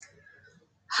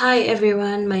Hi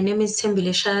everyone, my name is Tembile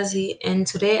Shazi, and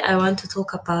today I want to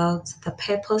talk about the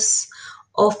purpose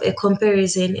of a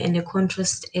comparison and a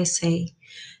contrast essay.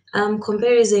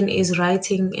 Comparison is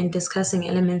writing and discussing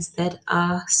elements that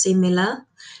are similar,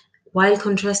 while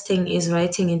contrasting is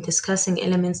writing and discussing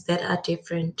elements that are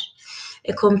different.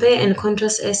 A compare and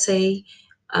contrast essay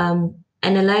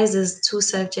analyzes two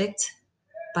subjects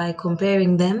by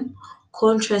comparing them,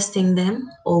 contrasting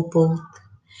them, or both.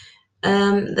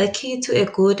 The key to a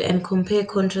good and compare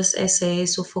contrast essay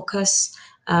is to focus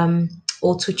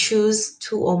or to choose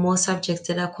two or more subjects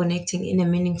that are connecting in a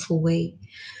meaningful way.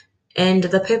 And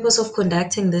the purpose of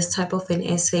conducting this type of an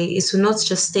essay is to not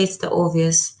just state the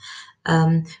obvious,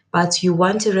 but you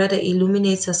want to rather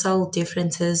illuminate subtle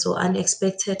differences or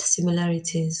unexpected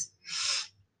similarities.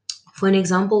 For an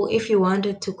example, if you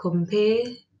wanted to compare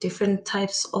different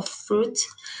types of fruit,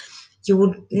 you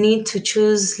would need to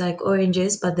choose like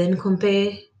oranges, but then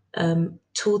compare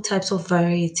two types of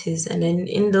varieties. And then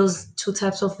in those two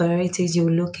types of varieties, you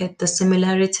look at the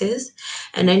similarities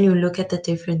and then you look at the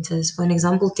differences. For an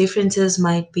example, differences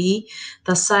might be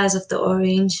the size of the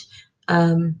orange,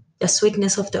 the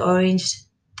sweetness of the orange,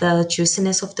 the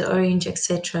juiciness of the orange,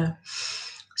 etc.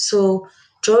 So,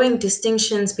 drawing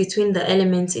distinctions between the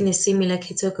elements in a similar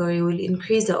category will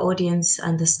increase the audience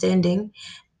understanding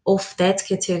of that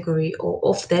category or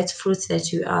of that fruit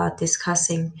that you are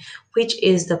discussing, which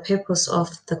is the purpose of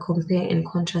the compare and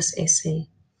contrast essay.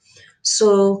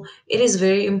 So, it is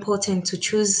very important to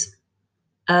choose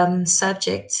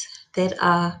subjects that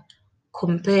are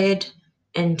compared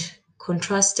and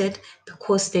contrasted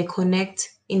because they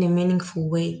connect in a meaningful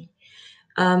way.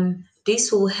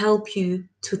 This will help you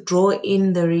to draw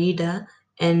in the reader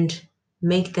and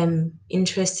make them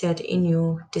interested in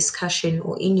your discussion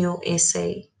or in your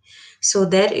essay. So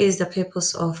that is the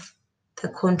purpose of the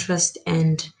contrast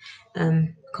and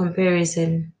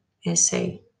comparison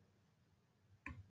essay.